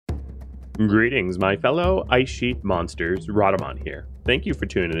Greetings, my fellow ice sheet monsters. Rhadamant here. Thank you for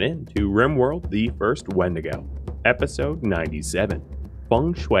tuning in to RimWorld, the first Wendigo, episode 97,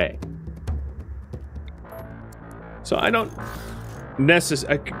 Feng Shui. So I don't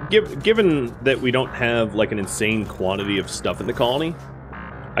necessarily, given that we don't have like an insane quantity of stuff in the colony,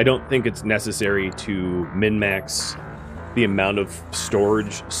 I don't think it's necessary to min-max the amount of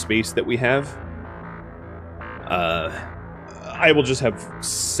storage space that we have. I will just have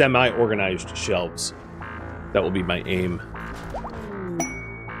semi-organized shelves. That will be my aim.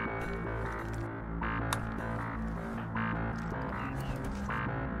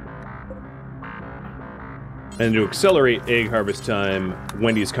 And to accelerate egg harvest time,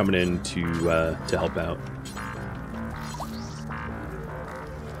 Wendy's coming in to help out.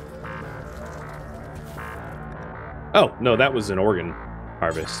 Oh, no, that was an organ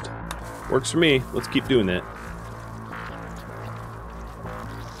harvest. Works for me. Let's keep doing that.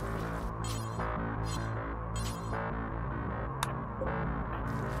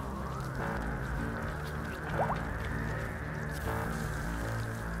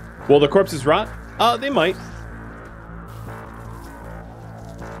 Will the corpses rot? They might.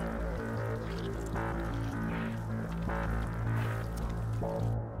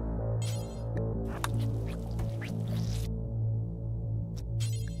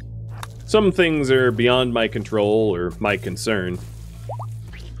 Some things are beyond my control or my concern.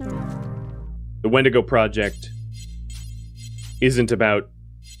 The Wendigo project isn't about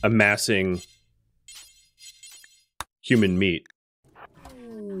amassing human meat.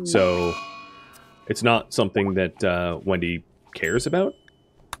 So, it's not something that Wendy cares about.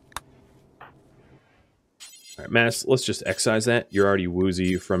 Alright, Mass, let's just excise that. You're already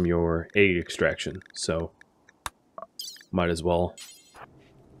woozy from your egg extraction, so might as well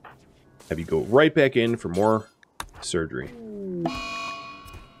have you go right back in for more surgery.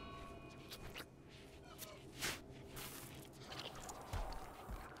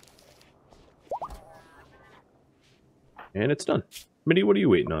 And it's done. Mitty, what are you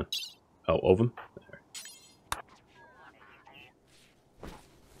waiting on? Oh, ovum? There.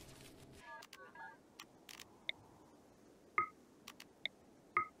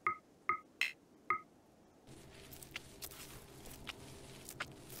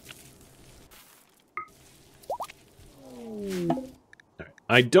 Alright.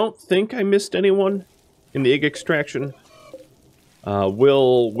 I don't think I missed anyone in the egg extraction.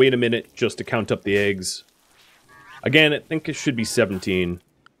 We'll wait a minute just to count up the eggs. Again, I think it should be 17.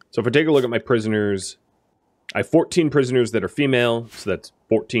 So if I take a look at my prisoners, I have 14 prisoners that are female, so that's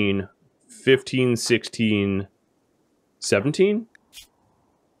 14, 15, 16, 17?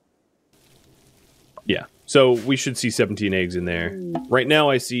 Yeah, so we should see 17 eggs in there. Right now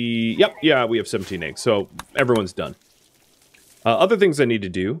I see, yep, yeah, we have 17 eggs, so everyone's done. Other things I need to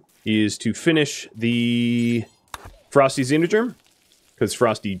do is to finish the Frosty xenogerm, because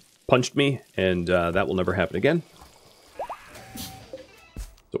Frosty punched me, and that will never happen again.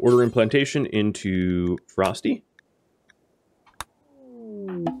 So order implantation into Frosty.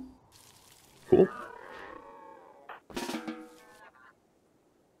 Cool.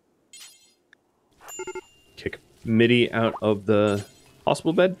 Kick Mitty out of the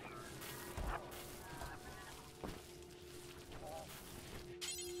hospital bed.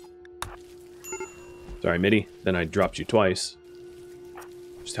 Sorry, Mitty. Then I dropped you twice.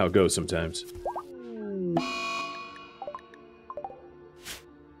 Just how it goes sometimes.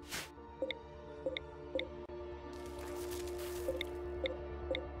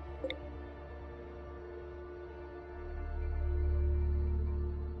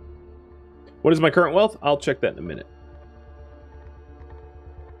 What is my current wealth? I'll check that in a minute.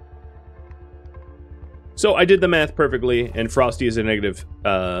 So I did the math perfectly, and Frosty is a negative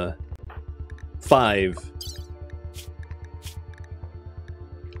 5.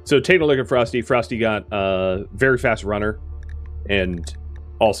 So taking a look at Frosty, Frosty got a very fast runner, and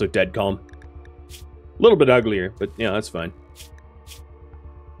also dead calm. A little bit uglier, but yeah, that's fine.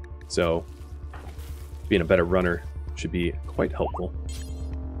 So being a better runner should be quite helpful.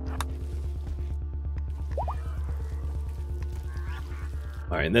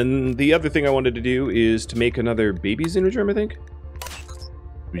 Alright, and then the other thing I wanted to do is to make another baby xenogerm, I think.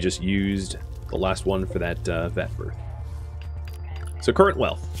 We just used the last one for that vet birth. So current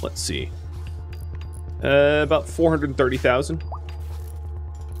wealth, let's see. About 430,000.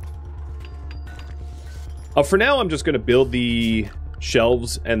 For now, I'm just going to build the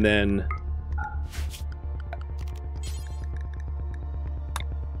shelves and then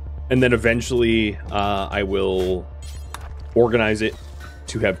eventually I will organize it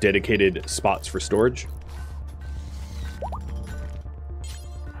to have dedicated spots for storage.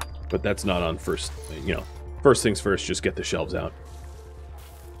 But that's not on first, you know, first things first, just get the shelves out.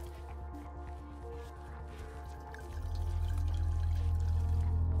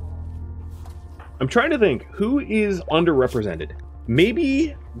 I'm trying to think, who is underrepresented? Maybe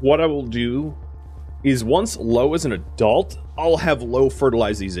what I will do is once low as an adult, I'll have low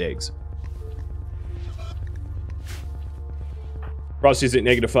fertilize these eggs. Frosty's at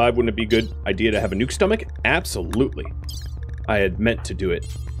 -5. Wouldn't it be a good idea to have a nuke stomach? Absolutely. I had meant to do it.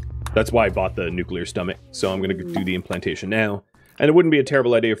 That's why I bought the nuclear stomach. So I'm going to do the implantation now. And it wouldn't be a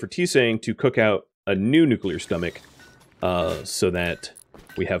terrible idea for T-Sang to cook out a new nuclear stomach so that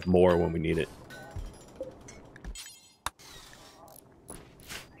we have more when we need it.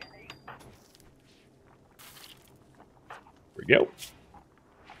 There we go.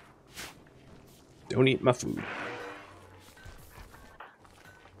 Don't eat my food.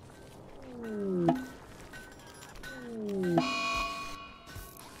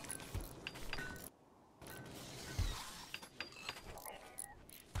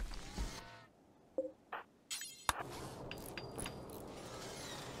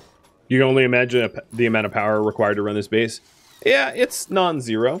 You can only imagine the amount of power required to run this base. Yeah, it's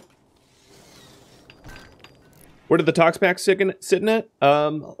non-zero. What are the tox packs sitting at?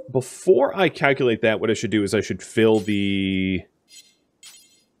 Before I calculate that, what I should do is I should fill the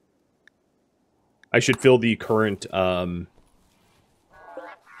current, oh,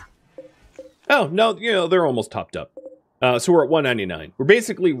 no, you know, they're almost topped up. So we're at 199. We're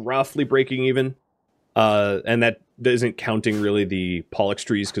basically roughly breaking even. And that isn't counting really the Pollux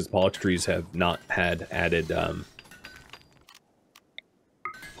trees, because Pollux trees have not had added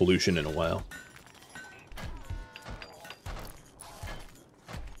pollution in a while.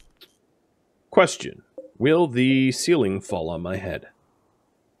 Question. Will the ceiling fall on my head?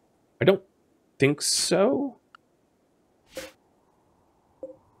 I don't think so.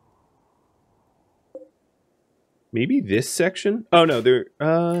 Maybe this section? Oh, no, there...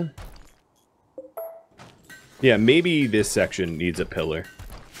 Yeah, maybe this section needs a pillar.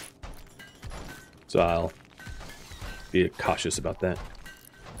 So I'll be cautious about that.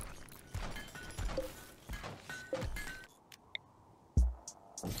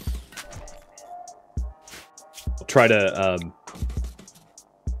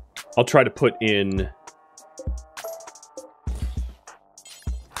 I'll try to put in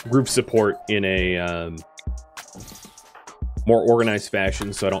roof support in a more organized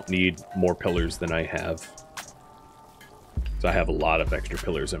fashion, so I don't need more pillars than I have. So I have a lot of extra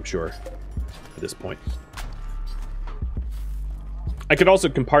pillars, I'm sure, at this point. I could also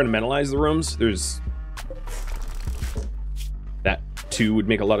compartmentalize the rooms. That too would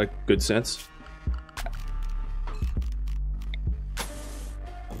make a lot of good sense.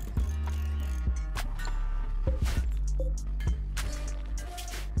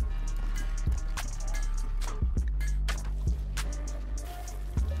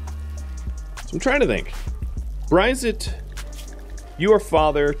 So I'm trying to think. Rise it... You are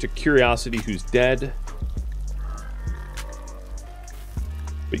father to Curiosity, who's dead.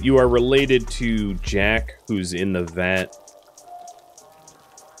 But you are related to Jack, who's in the vat.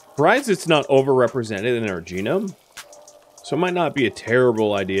 Bryzit's not overrepresented in our genome, so it might not be a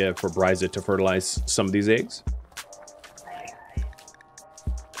terrible idea for Bryzit to fertilize some of these eggs.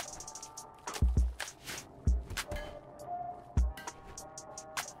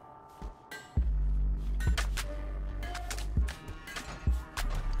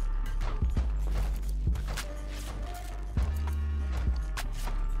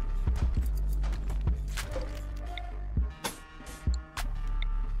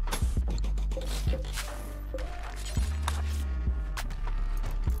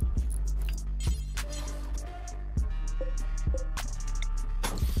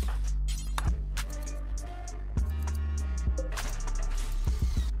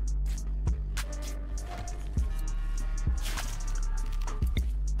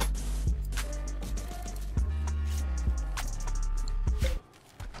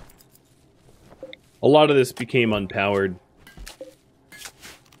 A lot of this became unpowered,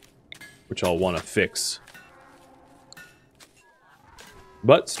 which I'll want to fix.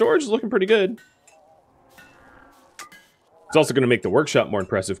 But storage is looking pretty good. It's also going to make the workshop more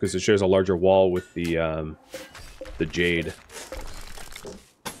impressive because it shares a larger wall with the jade.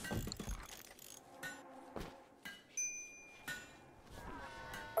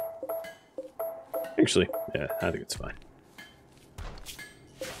 Actually, yeah, I think it's fine.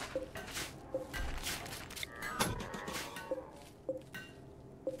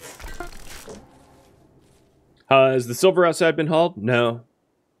 Has the silver outside been hauled? No.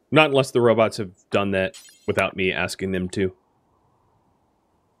 Not unless the robots have done that without me asking them to.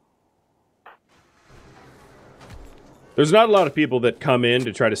 There's not a lot of people that come in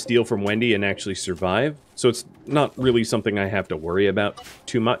to try to steal from Wendy and actually survive, so it's not really something I have to worry about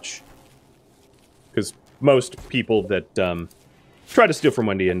too much. Because most people that try to steal from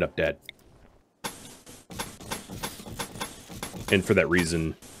Wendy end up dead. And for that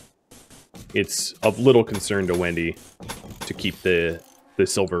reason, it's of little concern to Wendy to keep the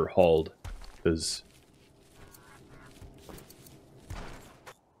silver hauled, because,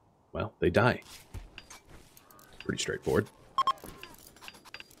 well, they die. Pretty straightforward.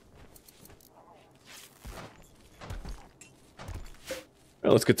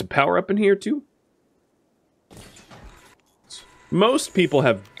 Well, let's get some power up in here, too. Most people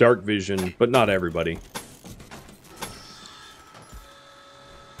have dark vision, but not everybody.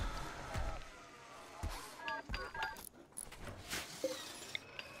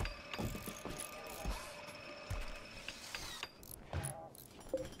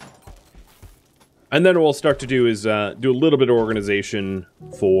 And then what we'll start to do is do a little bit of organization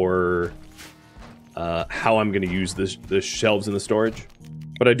for how I'm going to use the shelves in the storage.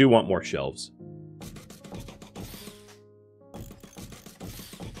 But I do want more shelves.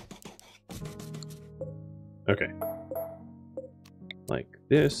 Okay. Like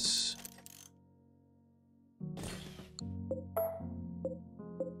this.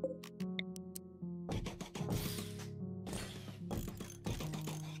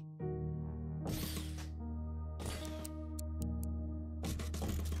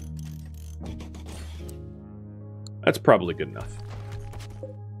 That's probably good enough.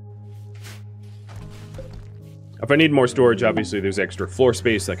 If I need more storage, obviously there's extra floor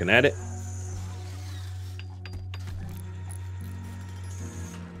space, I can add it.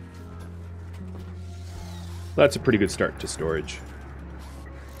 That's a pretty good start to storage.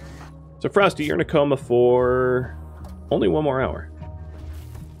 So Frosty, you're in a coma for only 1 more hour.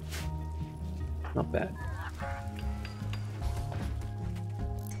 Not bad.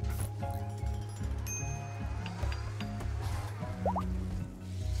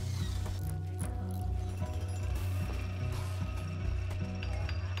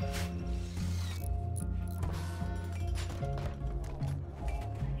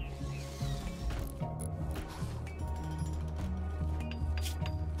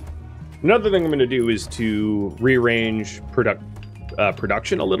 Another thing I'm going to do is to rearrange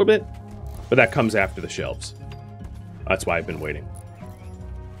production a little bit, but that comes after the shelves. That's why I've been waiting.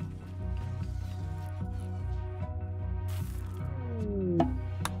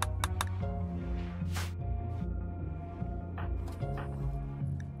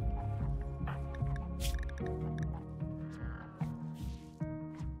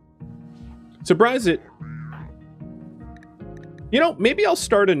 Surprise it. You know, maybe I'll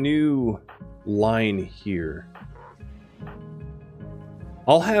start a new line here.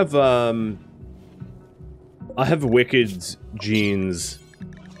 I'll have Wicked's genes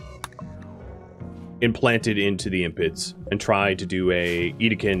implanted into the Impids and try to do a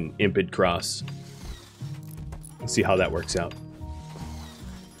Edekin Impid cross. See how that works out.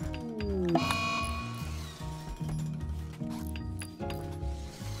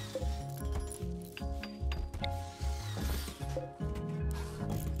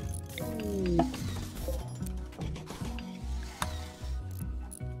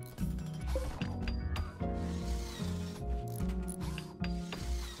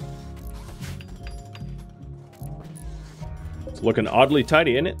 Looking oddly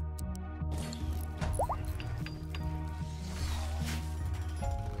tidy, isn't it?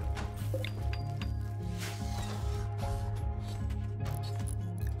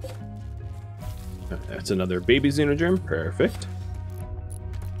 That's another baby xenogerm. Perfect.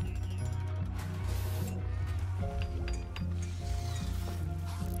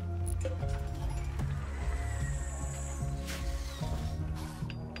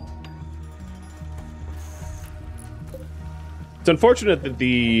 It's unfortunate that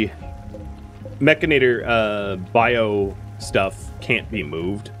the Mechanitor bio stuff can't be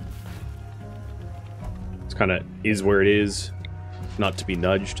moved. It's kind of is where it is, not to be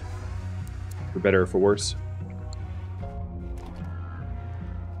nudged, for better or for worse.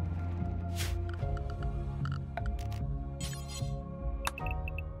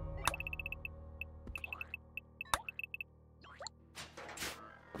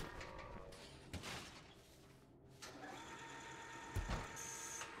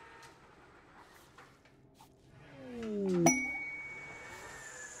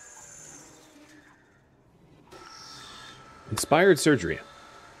 Inspired surgery.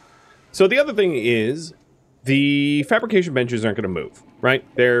 So the other thing is, the fabrication benches aren't going to move, right?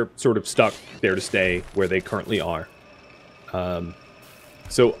 They're sort of stuck there to stay where they currently are.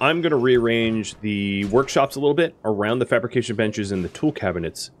 So I'm going to rearrange the workshops a little bit around the fabrication benches and the tool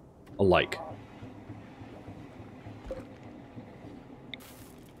cabinets alike.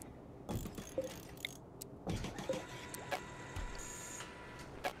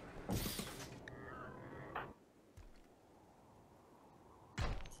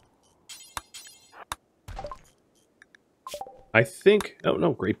 I think... Oh,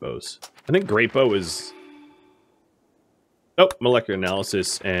 no, great bows. I think great bow is... Oh, molecular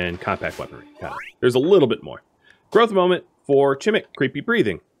analysis and compact weaponry. Got it. There's a little bit more. Growth moment for Chimmick, creepy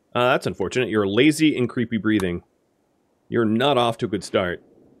breathing. That's unfortunate. You're lazy and creepy breathing. You're not off to a good start.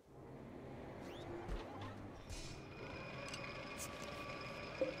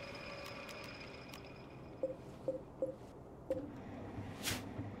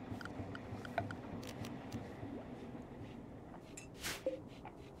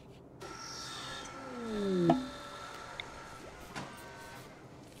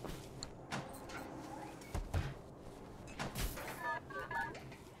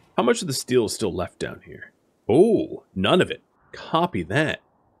 How much of the steel is still left down here? Oh, none of it. Copy that.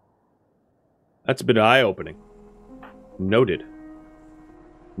 That's a bit eye-opening. Noted.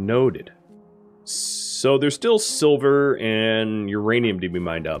 Noted. So there's still silver and uranium to be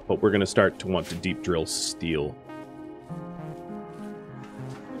mined up, but we're going to start to want to deep drill steel.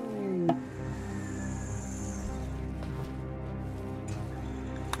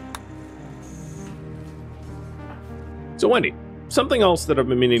 So Wendy, something else that I've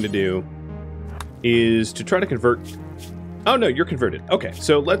been meaning to do is to try to convert... Oh no, you're converted. Okay,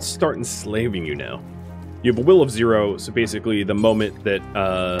 so let's start enslaving you now. You have a will of 0, so basically the moment that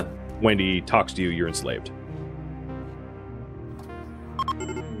Wendy talks to you, you're enslaved.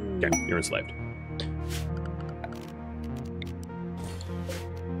 Okay, you're enslaved.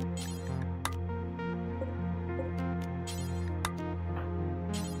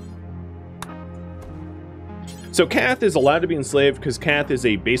 So Kath is allowed to be enslaved because Kath is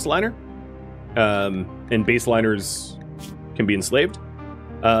a baseliner, and baseliners can be enslaved.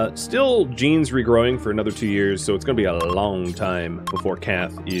 Still, genes regrowing for another 2 years, so it's going to be a long time before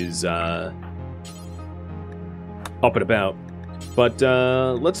Kath is up and about. But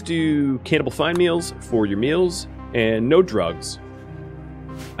let's do cannibal fine meals for your meals, and no drugs.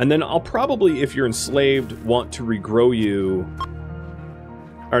 And then I'll probably, if you're enslaved, want to regrow you...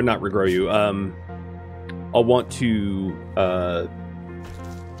 Or not regrow you, I'll want to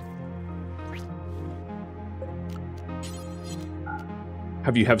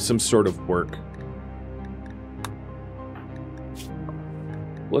have you have some sort of work.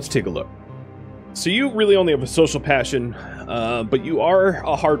 Let's take a look. So you really only have a social passion, but you are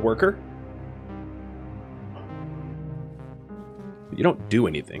a hard worker. But you don't do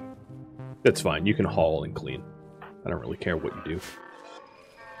anything. That's fine. You can haul and clean. I don't really care what you do.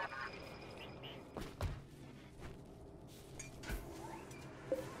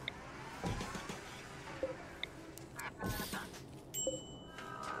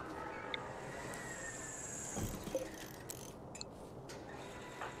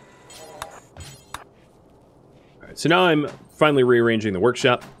 So now I'm finally rearranging the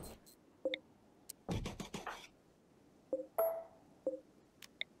workshop.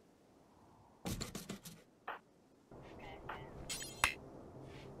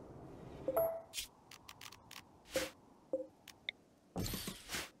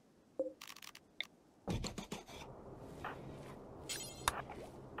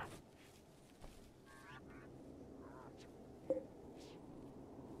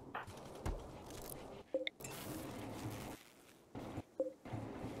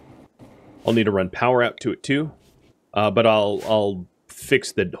 I'll need to run power out to it too, but I'll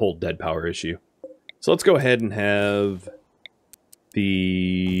fix the whole dead power issue. So let's go ahead and have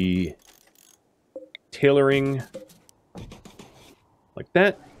the tailoring like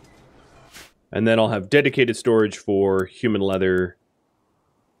that, and then I'll have dedicated storage for human leather.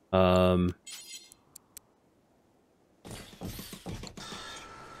 And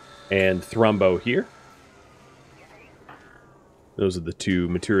thrombo here. Those are the two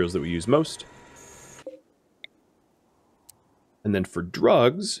materials that we use most. And then for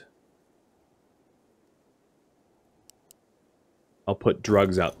drugs, I'll put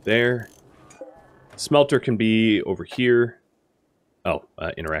drugs out there. Smelter can be over here. Oh,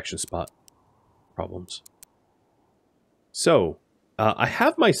 interaction spot problems. So, I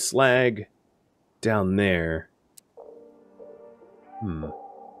have my slag down there. Put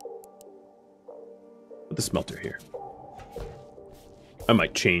the smelter here. I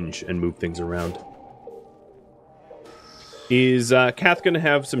might change and move things around. Is Kath going to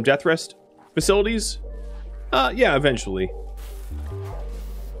have some death rest facilities? Yeah, eventually.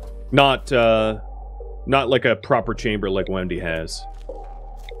 Not like a proper chamber like Wendy has.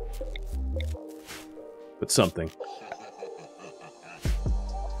 But something.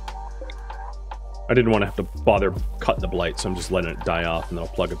 I didn't want to have to bother cutting the blight, so I'm just letting it die off, and then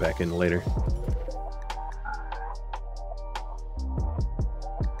I'll plug it back in later.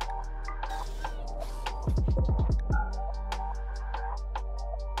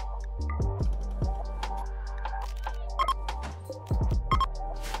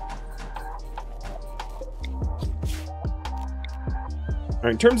 All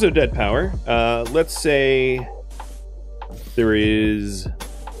right, in terms of dead power, let's say there is...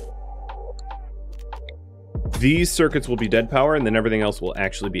 These circuits will be dead power, and then everything else will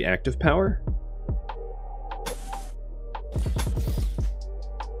actually be active power.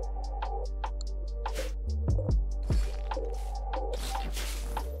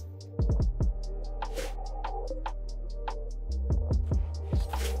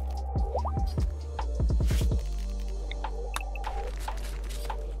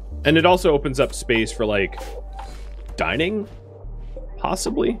 And it also opens up space for, like, dining?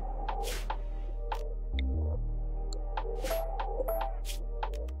 Possibly?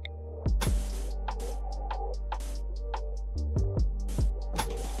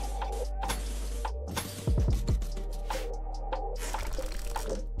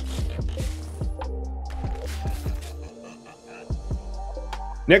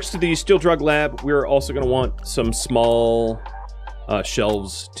 Next to the steel drug lab, we're also going to want some small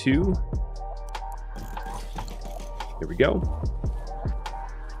shelves too. Here we go.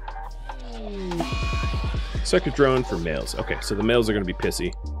 Circuit drone for males. Okay, so the males are going to be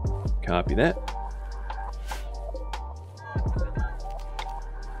pissy. Copy that.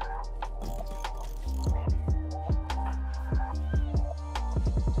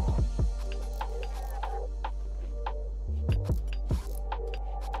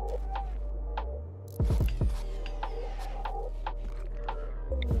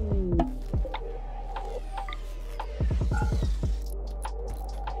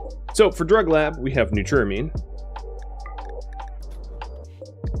 So for drug lab, we have Nuturamine,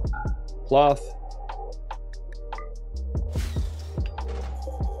 cloth,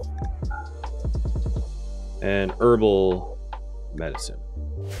 and herbal medicine.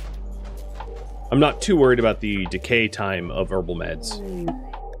 I'm not too worried about the decay time of herbal meds.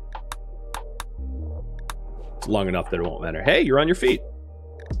 It's long enough that it won't matter. Hey, you're on your feet.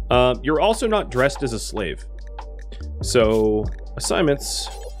 You're also not dressed as a slave. So, assignments...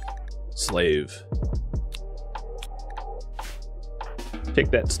 Slave. Take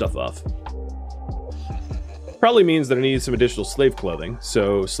that stuff off. Probably means that I need some additional slave clothing.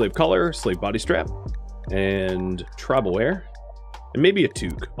 So, slave collar, slave body strap, and tribal wear, and maybe a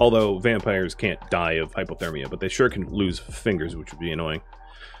toque. Although vampires can't die of hypothermia, but they sure can lose fingers, which would be annoying.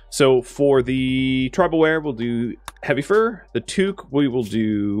 So, for the tribal wear, we'll do heavy fur. The toque, we will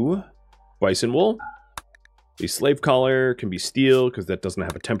do bison wool. The slave collar can be steel, because that doesn't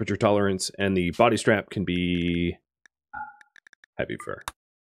have a temperature tolerance, and the body strap can be heavy fur.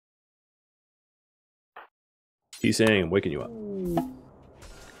 He's saying I'm waking you up.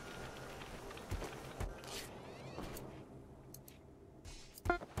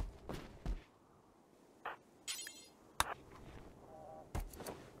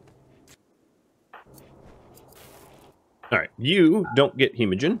 Alright, you don't get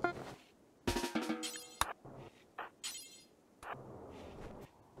hemogen.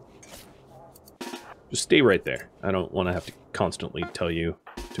 Just stay right there. I don't want to have to constantly tell you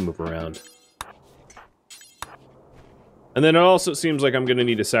to move around. And then it also seems like I'm going to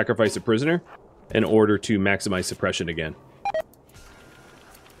need to sacrifice a prisoner in order to maximize suppression again.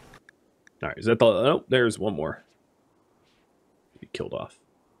 Alright, is that the... Oh, there's one more. Be killed off.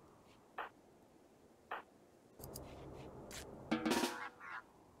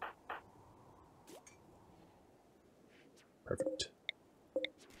 Perfect.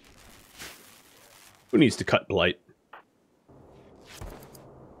 Who needs to cut blight?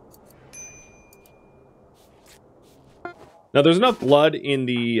 Now, there's enough blood in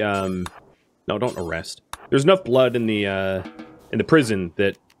the, no, don't arrest. There's enough blood in the prison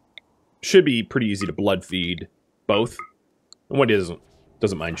that should be pretty easy to blood feed both. And what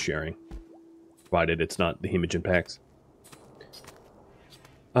doesn't mind sharing, provided it's not the hemogen packs.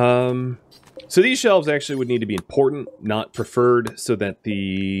 So these shelves actually would need to be important, not preferred, so that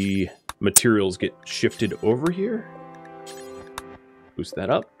the materials get shifted over here. Boost that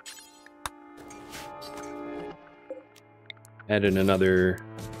up. Add in another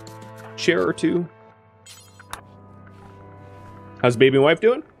chair or two. How's baby and wife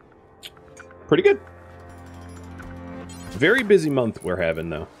doing? Pretty good. Very busy month we're having,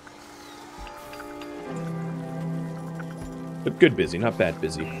 though. But good busy, not bad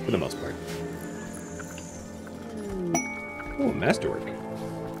busy, for the most part. Oh, masterwork.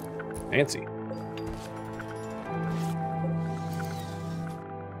 Fancy.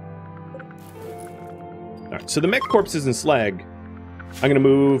 Alright, so the mech corpses and slag, I'm going to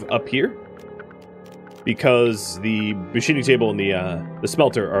move up here. Because the machining table and the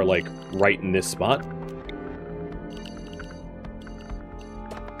smelter are, like, right in this spot.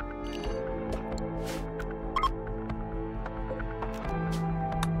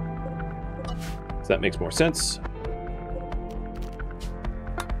 So that makes more sense.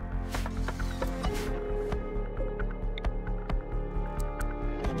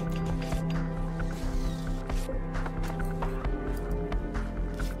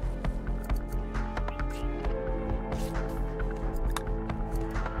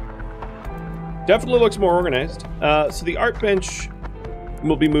 Definitely looks more organized. So the art bench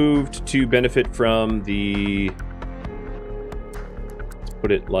will be moved to benefit from the... Let's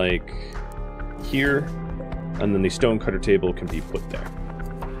put it like here, and then the stone cutter table can be put there.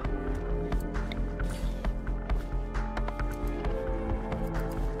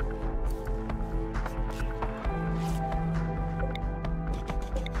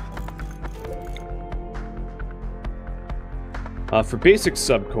 For basic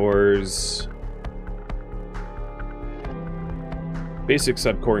subcores... Basic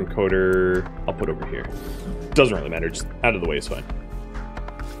subcore encoder, I'll put over here. Doesn't really matter, just out of the way is fine.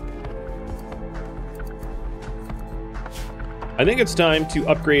 I think it's time to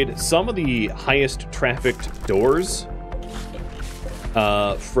upgrade some of the highest trafficked doors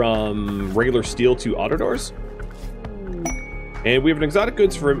from regular steel to auto doors. And we have an exotic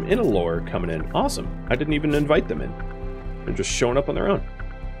goods from Inalore coming in. Awesome. I didn't even invite them in. They're just showing up on their own.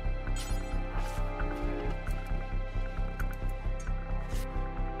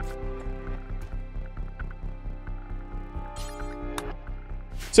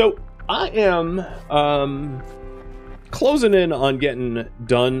 So, I am closing in on getting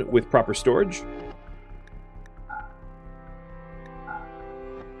done with proper storage.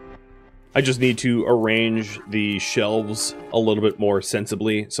 I just need to arrange the shelves a little bit more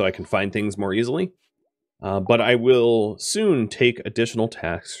sensibly so I can find things more easily. But I will soon take additional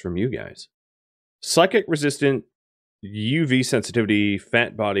tasks from you guys. Psychic resistant, UV sensitivity,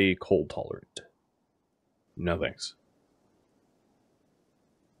 fat body, cold tolerant. No thanks.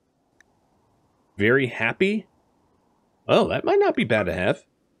 Very happy? Oh, that might not be bad to have.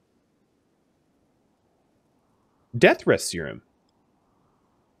 Death rest serum.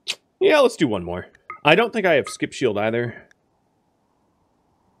 Yeah, let's do one more. I don't think I have skip shield either.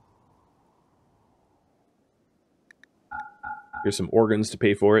 Here's some organs to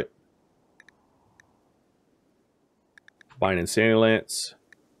pay for it. Buy an insanity lance.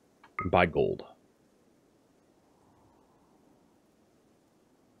 And buy gold.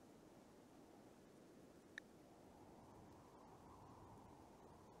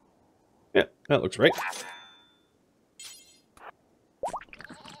 Yeah, that looks right.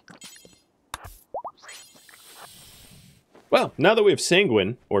 Well, now that we have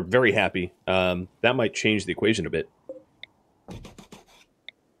sanguine, or very happy, that might change the equation a bit.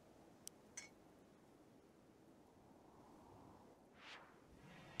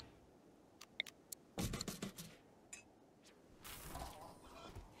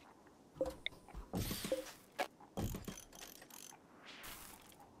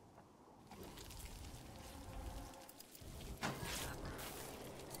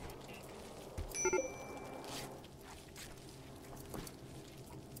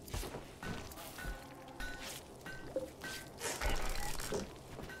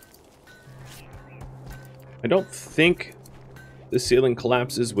 I don't think the ceiling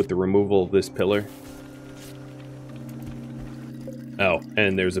collapses with the removal of this pillar. Oh,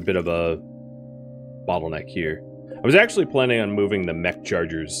 and there's a bit of a bottleneck here. I was actually planning on moving the mech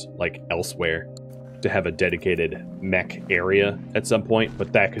chargers, like, elsewhere to have a dedicated mech area at some point,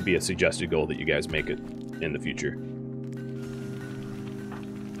 but that could be a suggested goal that you guys make it in the future.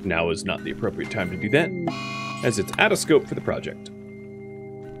 Now is not the appropriate time to do that, as it's out of scope for the project.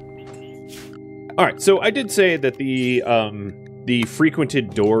 Alright, so I did say that the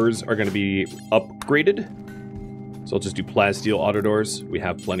frequented doors are going to be upgraded. So I'll just do plasteel auto doors. We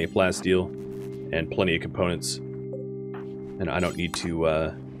have plenty of plasteel and plenty of components. And I don't need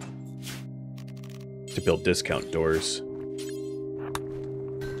to build discount doors.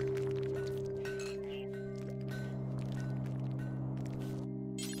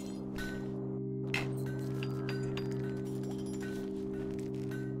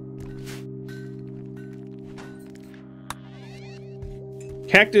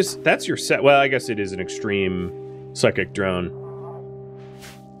 Cactus, that's your set. Well, I guess it is an extreme psychic drone.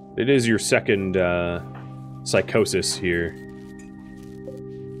 It is your second psychosis here.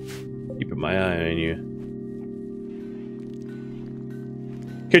 Keeping my eye on you.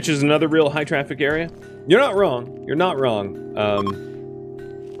 Kitch is another real high traffic area. You're not wrong. You're not wrong.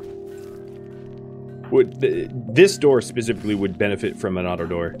 This door specifically would benefit from an auto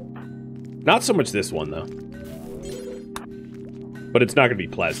door. Not so much this one, though. But it's not going to be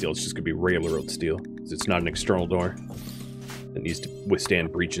plasteel, it's just going to be railroad steel. Because it's not an external door that needs to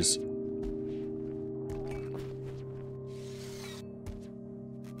withstand breaches.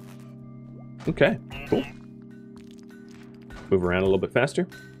 Okay, cool. Move around a little bit faster.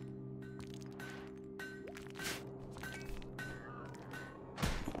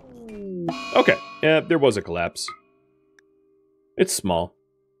 Okay, yeah, there was a collapse. It's small.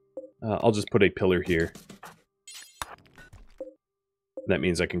 I'll just put a pillar here. That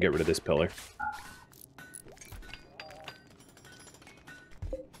means I can get rid of this pillar.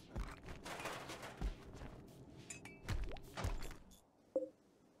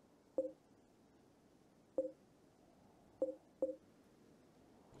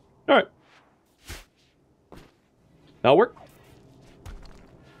 Alright. That'll work.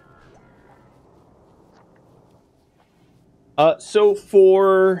 So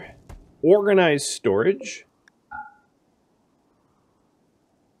for organized storage,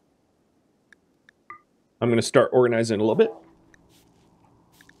 I'm going to start organizing a little bit.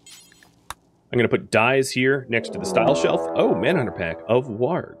 I'm going to put dyes here next to the style shelf. Oh, Manhunter pack of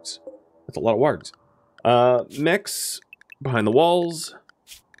wargs. That's a lot of wargs. Mechs behind the walls.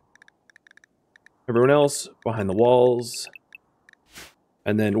 Everyone else behind the walls.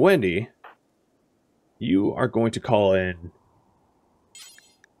 And then Wendy, you are going to call in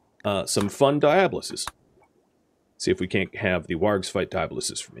some fun Diabluses. See if we can't have the wargs fight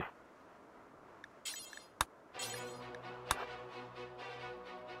Diabluses for me.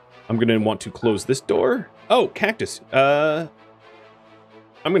 I'm going to want to close this door. Oh, Cactus. I'm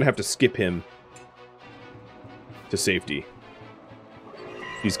going to have to skip him to safety.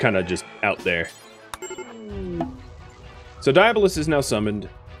 He's kind of just out there. So Diabolus is now summoned.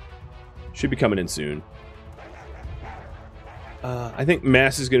 Should be coming in soon. I think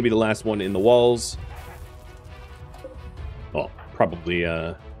Mass is going to be the last one in the walls. Oh, probably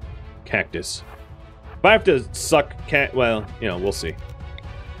Cactus. If I have to suck well, you know, we'll see.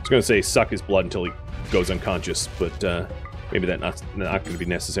 I was going to say suck his blood until he goes unconscious, but maybe that's not going to be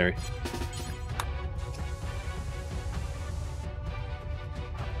necessary.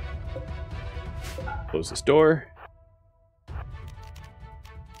 Close this door.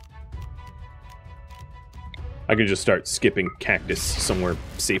 I can just start skipping Cactus somewhere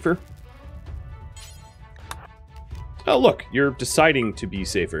safer. Oh, look, you're deciding to be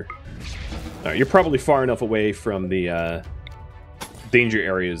safer. Alright, you're probably far enough away from the danger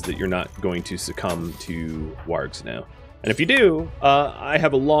areas that you're not going to succumb to wargs now. And if you do, I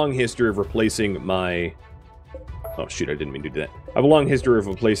have a long history of replacing my... Oh, shoot, I didn't mean to do that. I have a long history of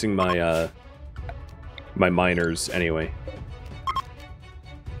replacing my, my miners anyway.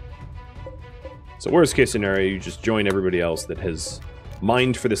 So worst case scenario, you just join everybody else that has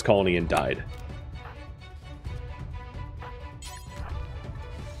mined for this colony and died.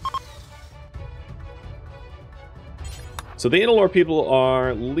 So the Inalore people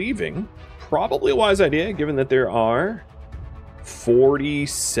are leaving. Probably a wise idea, given that there are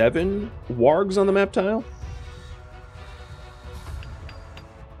 47 wargs on the map tile.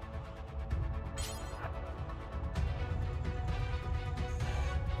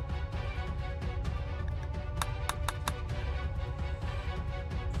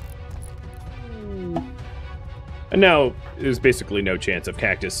 And now, there's basically no chance of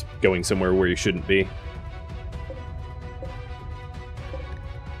Cactus going somewhere where you shouldn't be.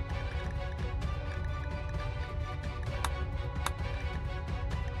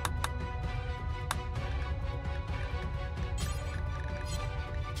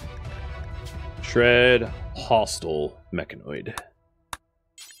 Shred Hostile Mechanoid.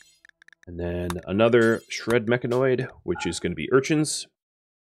 And then another Shred Mechanoid, which is going to be Urchins.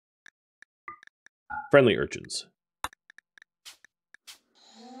 Friendly Urchins.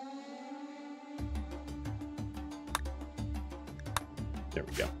 There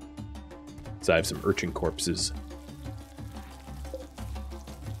we go. So I have some urchin corpses.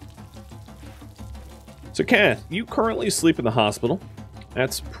 So Kath, you currently sleep in the hospital.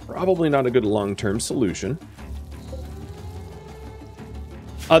 That's probably not a good long-term solution.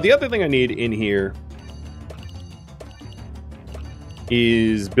 The other thing I need in here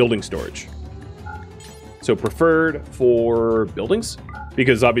is building storage. So preferred for buildings,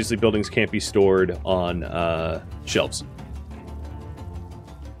 because obviously buildings can't be stored on shelves.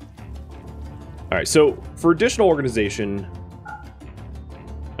 All right, so for additional organization,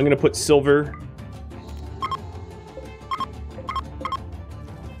 I'm going to put silver.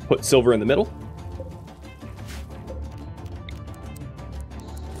 Put silver in the middle.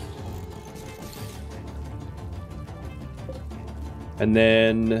 And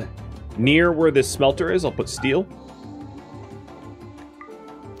then near where this smelter is, I'll put steel.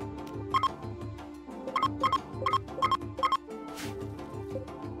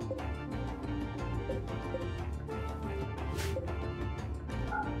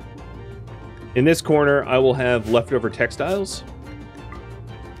 In this corner, I will have leftover textiles.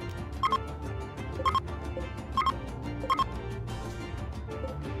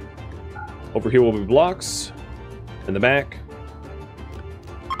 Over here will be blocks in the back.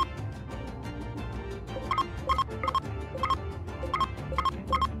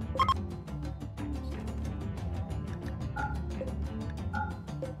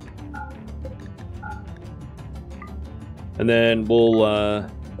 And then we'll,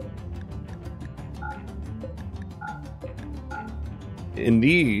 in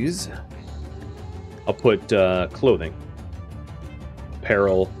these, I'll put clothing,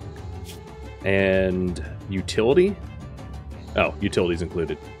 apparel, and utility. Oh, utilities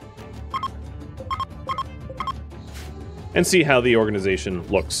included. And see how the organization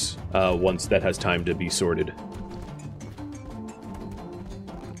looks once that has time to be sorted.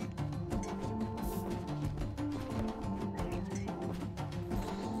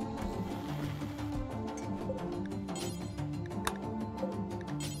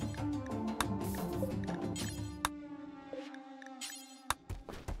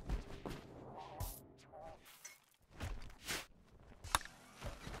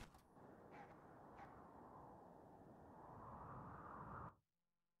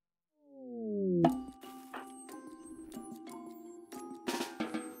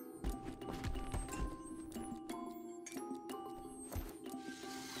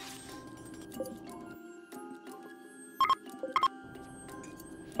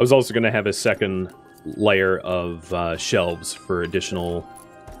 I was also going to have a second layer of shelves for additional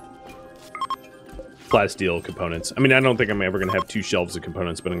plasteel components. I mean, I don't think I'm ever going to have 2 shelves of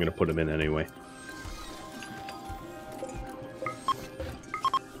components, but I'm going to put them in anyway.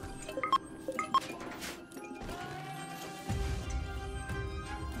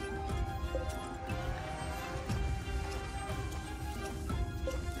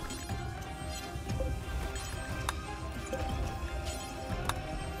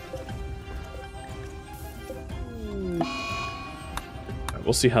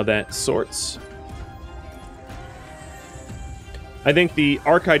 We'll see how that sorts. I think the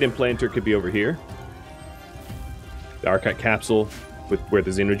Archite implanter could be over here. The Archite capsule with where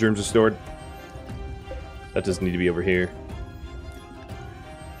the xenogerms are stored. That doesn't need to be over here.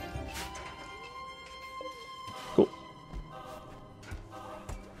 Cool.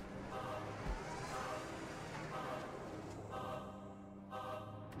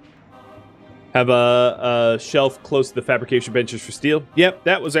 Have a shelf close to the fabrication benches for steel. Yep,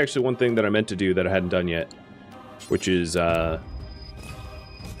 that was actually one thing that I meant to do that I hadn't done yet. Which is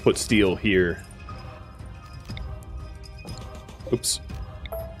put steel here. Oops.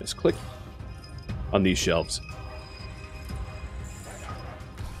 Just click on these shelves.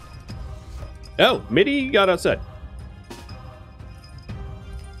 Oh, Mitty got outside.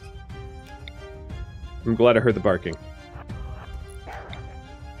 I'm glad I heard the barking.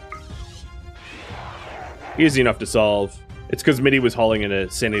 Easy enough to solve. It's because Mitty was hauling in a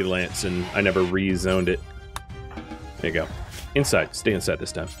sanity lance and I never rezoned it. There you go. Inside. Stay inside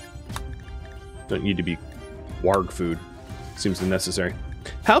this time. Don't need to be warg food. Seems unnecessary.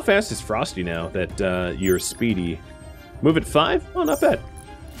 How fast is Frosty now that you're speedy? Move at 5? Oh, not bad.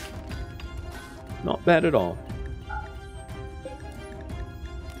 Not bad at all.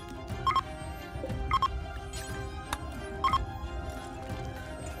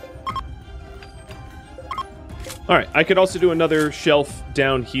 Alright, I could also do another shelf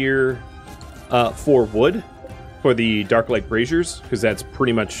down here for wood, for the dark light braziers, because that's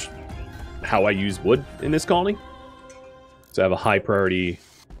pretty much how I use wood in this colony. So I have a high priority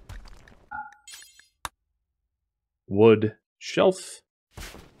wood shelf.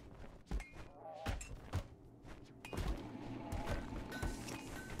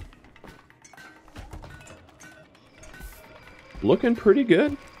 Looking pretty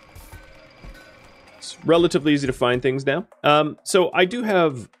good. It's relatively easy to find things now. So I do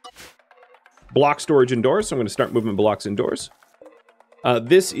have block storage indoors, so I'm going to start moving blocks indoors.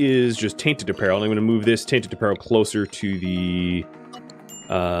 This is just tainted apparel, and I'm going to move this tainted apparel closer to the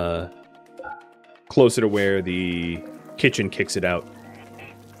closer to where the kitchen kicks it out.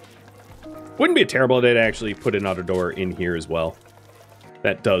 Wouldn't be a terrible idea to actually put another door in here as well.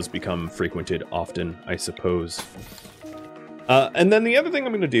 That does become frequented often, I suppose. And then the other thing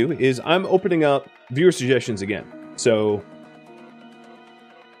I'm going to do is I'm opening up viewer suggestions again. So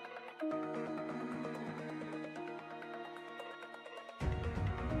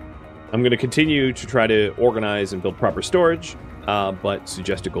I'm going to continue to try to organize and build proper storage, but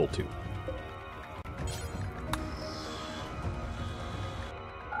suggest a goal too.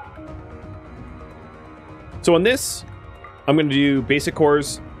 So on this, I'm going to do basic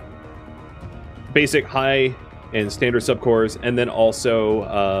cores, basic, high, and standard subcores, and then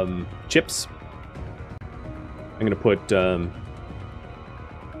also chips. I'm going to put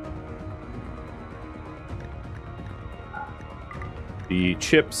the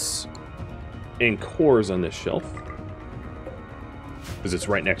chips and cores on this shelf, because it's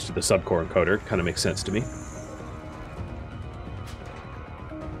right next to the subcore encoder. Kind of makes sense to me.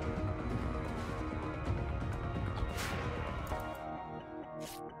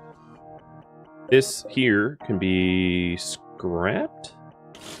 This here can be scrapped.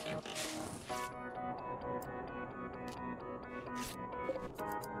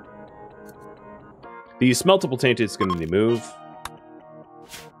 The smeltable tainted is going to move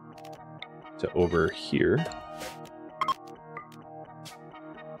to over here.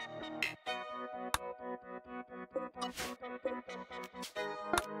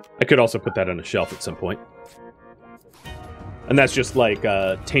 I could also put that on a shelf at some point. And that's just like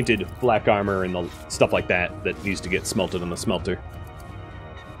tainted black armor and the stuff like that that needs to get smelted on the smelter.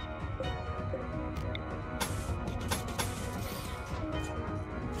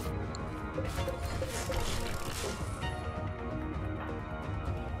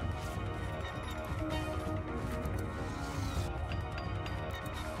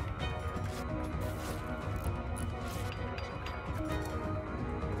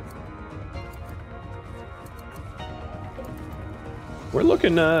 We're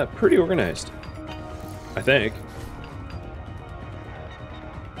looking pretty organized, I think.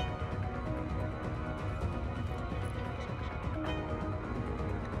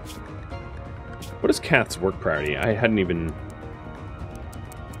 What is Kath's work priority? I hadn't even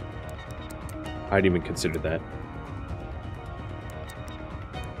considered that.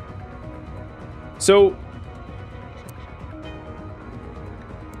 So,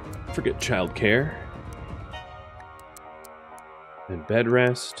 forget childcare. And bed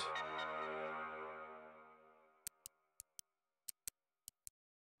rest.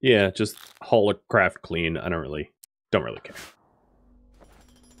 Yeah, just haul a craft clean. I don't really care.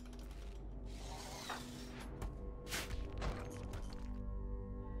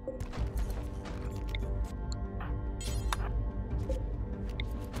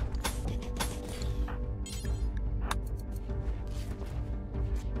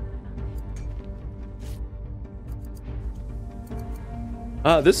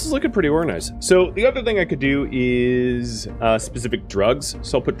 This is looking pretty organized. So the other thing I could do is specific drugs.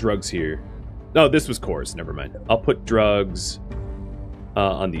 So I'll put drugs here. No, this was cores. Never mind. I'll put drugs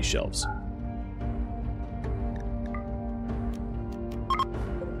on these shelves.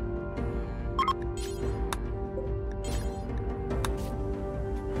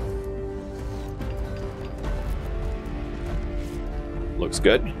 Looks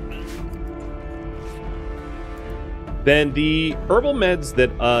good. Then the herbal meds that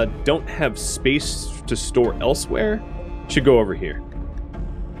don't have space to store elsewhere should go over here.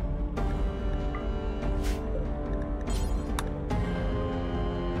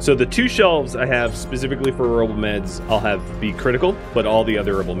 So the two shelves I have specifically for herbal meds, I'll have be critical, but all the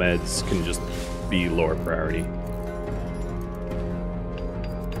other herbal meds can just be lower priority.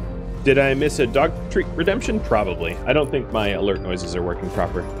 Did I miss a dog treat redemption? Probably. I don't think my alert noises are working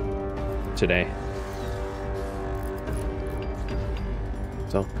proper today.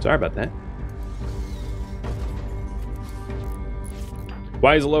 So, sorry about that.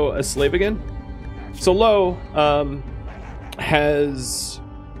 Why is Lo a slave again? So Lo has...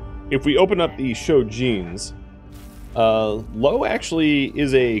 If we open up the show genes, Lo actually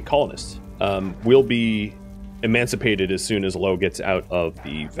is a colonist. Will be emancipated as soon as Lo gets out of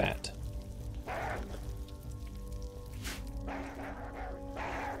the vat.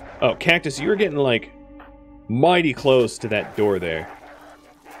 Oh, Cactus, you're getting, like, mighty close to that door there.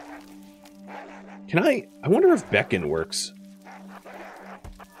 I wonder if beckon works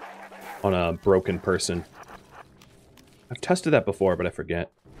on a broken person. I've tested that before, but I forget.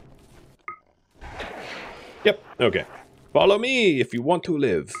 Yep, okay. Follow me if you want to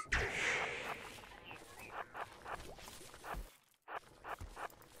live.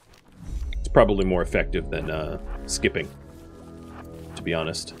 probably more effective than skipping, to be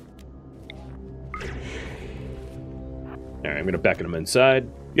honest. Alright, I'm gonna beckon him inside.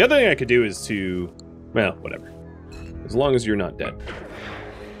 The other thing I could do is to... well, whatever. As long as you're not dead.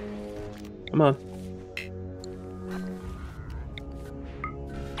 Come on.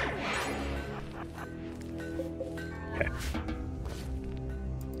 Okay.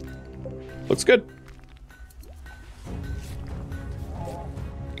 Looks good.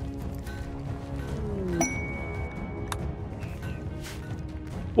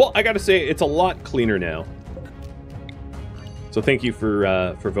 Well, I gotta say, it's a lot cleaner now. So thank you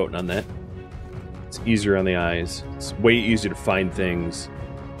for voting on that. It's easier on the eyes. It's way easier to find things.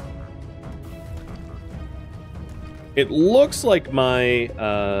 It looks like my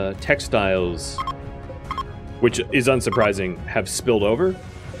textiles, which is unsurprising, have spilled over.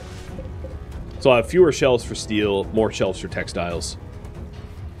 So I have fewer shelves for steel, more shelves for textiles.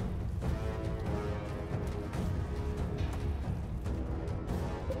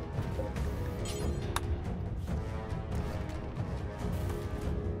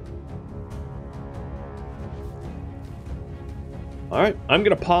 Alright, I'm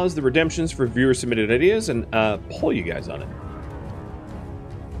going to pause the redemptions for viewer-submitted ideas and poll you guys on it.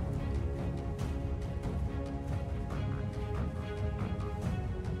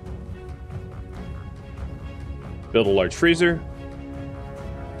 Build a large freezer.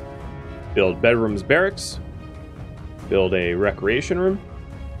 Build bedrooms, barracks. Build a recreation room.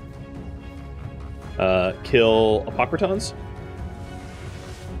 Kill apocrytons.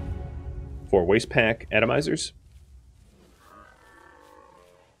 4 waste pack atomizers.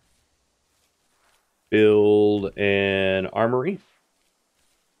 Build an armory.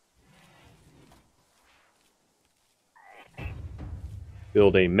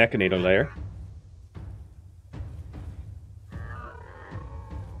 Build a Mechanitor lair.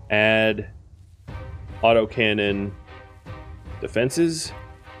 Add autocannon defenses.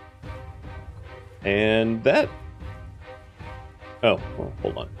 And that... oh, well,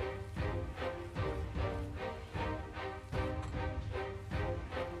 hold on.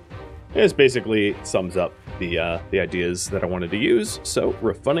 This basically sums up the ideas that I wanted to use, so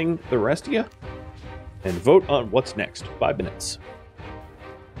refunding the rest of you, and vote on what's next. 5 minutes.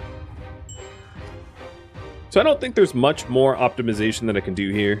 So I don't think there's much more optimization that I can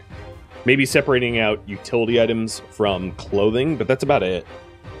do here. Maybe separating out utility items from clothing, but that's about it.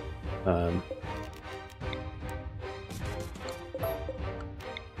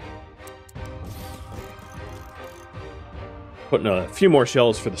 Putting a few more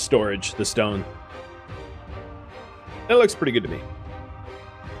shelves for the storage, the stone. That looks pretty good to me.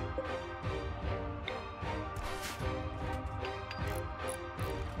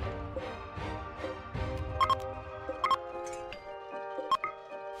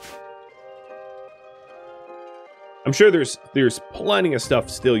 I'm sure there's plenty of stuff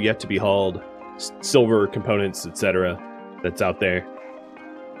still yet to be hauled, silver components, etc., that's out there.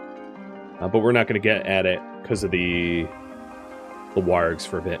 But we're not going to get at it because of the wargs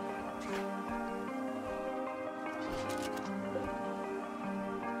for a bit.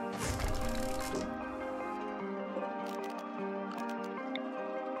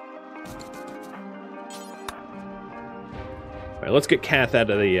 All right, let's get Kath out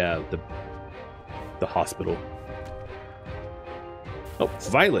of the hospital. Oh,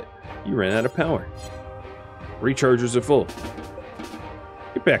 Violet, you ran out of power. Rechargers are full.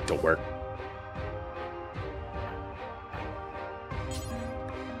 Get back to work.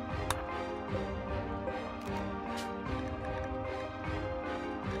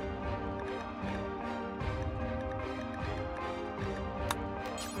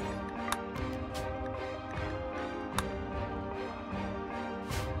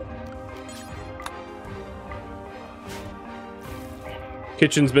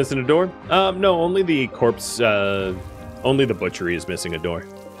 Kitchen's missing a door? No, only the corpse, only the butchery is missing a door.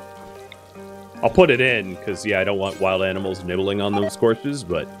 I'll put it in, because, yeah, I don't want wild animals nibbling on those corpses,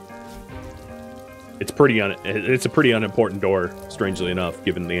 but it's a pretty unimportant door, strangely enough,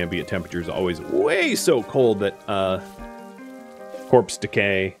 given the ambient temperature is always way so cold that corpse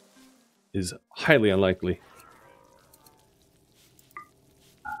decay is highly unlikely.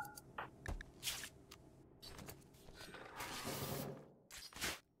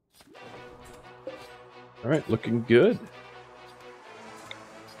 All right, looking good.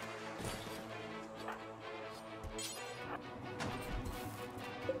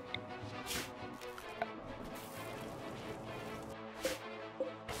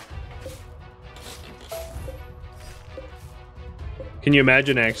 Can you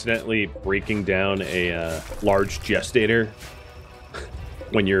imagine accidentally breaking down a large gestator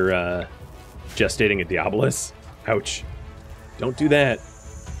when you're Gestating a Diabolus. Ouch. Don't do that.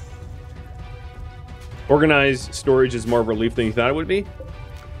 Organized storage is more of a relief than you thought it would be.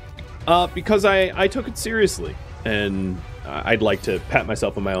 Because I took it seriously. And I'd like to pat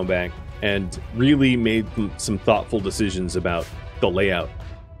myself on my own back. And really made some thoughtful decisions about the layout.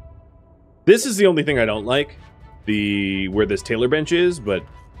 This is the only thing I don't like. Where this tailor bench is, but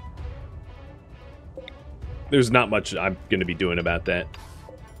there's not much I'm going to be doing about that.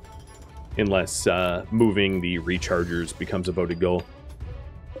 Unless moving the rechargers becomes a voted goal.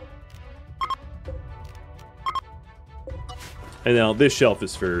 And now this shelf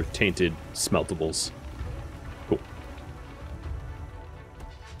is for tainted smeltables. Cool.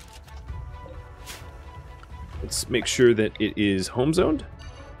 Let's make sure that it is home zoned.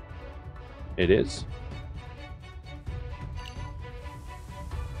 It is.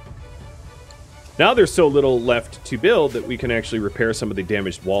 Now there's so little left to build that we can actually repair some of the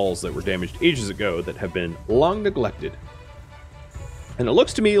damaged walls that were damaged ages ago that have been long neglected. And it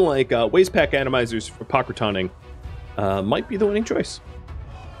looks to me like waste pack atomizers for Apocrytoning might be the winning choice.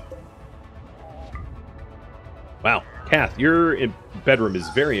 Wow, Kath, your bedroom is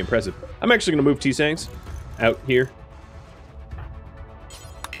very impressive. I'm actually going to move T-Sangs out here.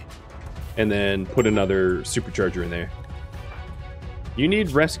 And then put another supercharger in there. You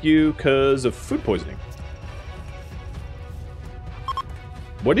need rescue because of food poisoning.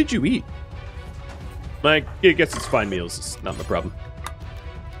 What did you eat? I guess it's fine meals. It's not my problem.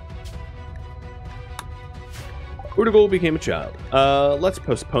 Wendigo became a child. Let's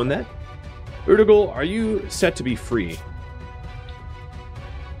postpone that. Wendigo, are you set to be free?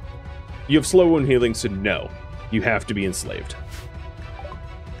 You have slow wound healing, so no. You have to be enslaved.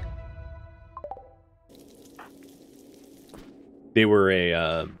 They were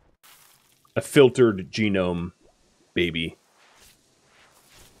a filtered genome baby.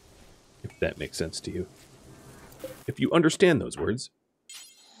 If that makes sense to you. If you understand those words.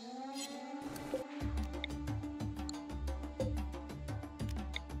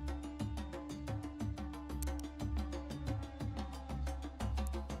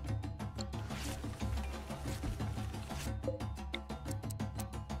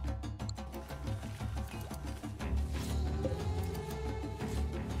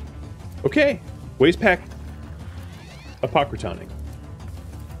 Okay, waste pack Apocrytoning.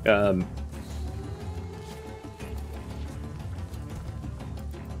 There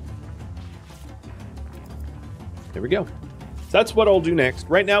we go. So that's what I'll do next.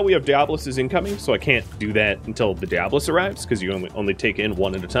 Right now we have Diabolus incoming, so I can't do that until the Diabolus arrives, because you only take in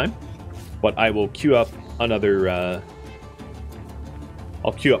one at a time. But I will queue up another...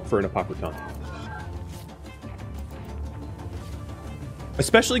 I'll queue up for an Apocryton.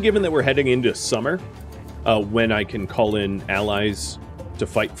 Especially given that we're heading into summer, when I can call in allies to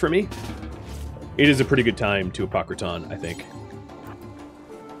fight for me. It is a pretty good time to Apocryton, I think.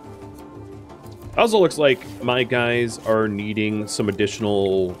 Also looks like my guys are needing some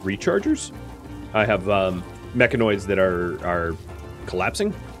additional rechargers. I have mechanoids that are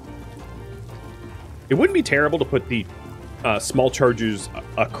collapsing. It wouldn't be terrible to put the small chargers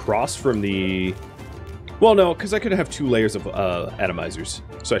across from the... Well, no, because I could have 2 layers of atomizers.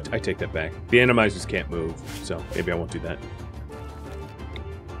 So I take that back. The atomizers can't move, so maybe I won't do that.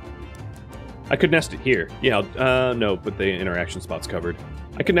 I could nest it here. Yeah, no, but the interaction spot's covered.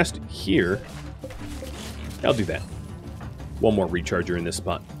 I could nest it here. I'll do that. One more recharger in this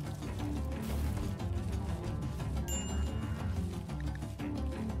spot.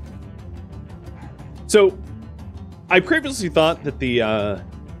 So, I previously thought that the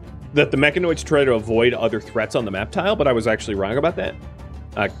mechanoids try to avoid other threats on the map tile, but I was actually wrong about that.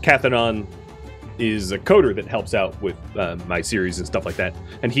 Cathanon is a coder that helps out with my series and stuff like that.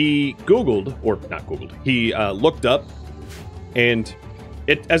 And he Googled, or not Googled, he looked up, and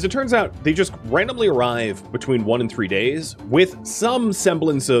as it turns out, they just randomly arrive between 1 and 3 days with some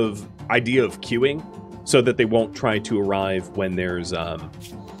semblance of idea of queuing, so that they won't try to arrive when there's...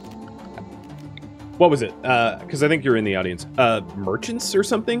 what was it? Because I think you're in the audience. Merchants or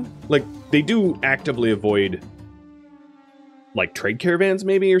something? Like, they do actively avoid, like, trade caravans,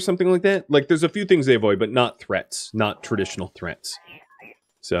 maybe, or something like that. Like, there's a few things they avoid, but not threats. Not traditional threats.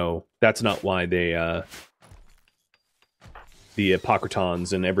 So, that's not why they, the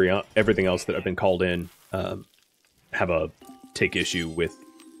Apocrytons and everything else that have been called in, take issue with,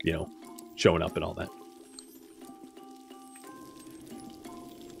 you know, showing up and all that.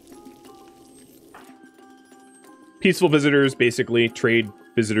 Peaceful visitors, basically. Trade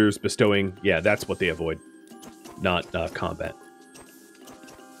visitors, bestowing. Yeah, that's what they avoid. Not combat.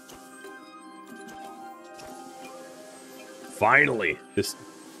 Finally!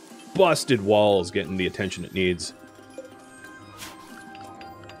 busted wall is getting the attention it needs.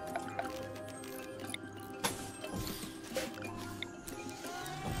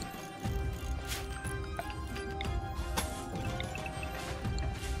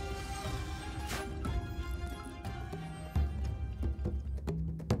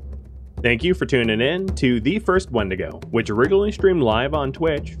 Thank you for tuning in to The First Wendigo, which originally streamed live on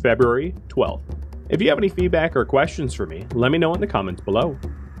Twitch February 12th. If you have any feedback or questions for me, let me know in the comments below.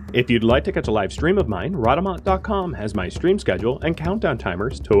 If you'd like to catch a live stream of mine, Rhadamant.com has my stream schedule and countdown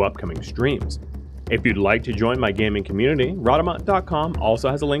timers to upcoming streams. If you'd like to join my gaming community, Rhadamant.com also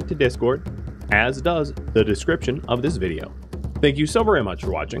has a link to Discord, as does the description of this video. Thank you so very much for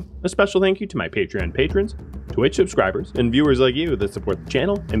watching. A special thank you to my Patreon patrons, Twitch subscribers, and viewers like you that support the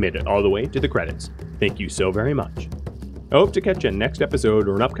channel and made it all the way to the credits. Thank you so very much. I hope to catch you in next episode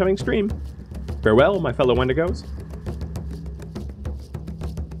or an upcoming stream. Farewell, my fellow Wendigos.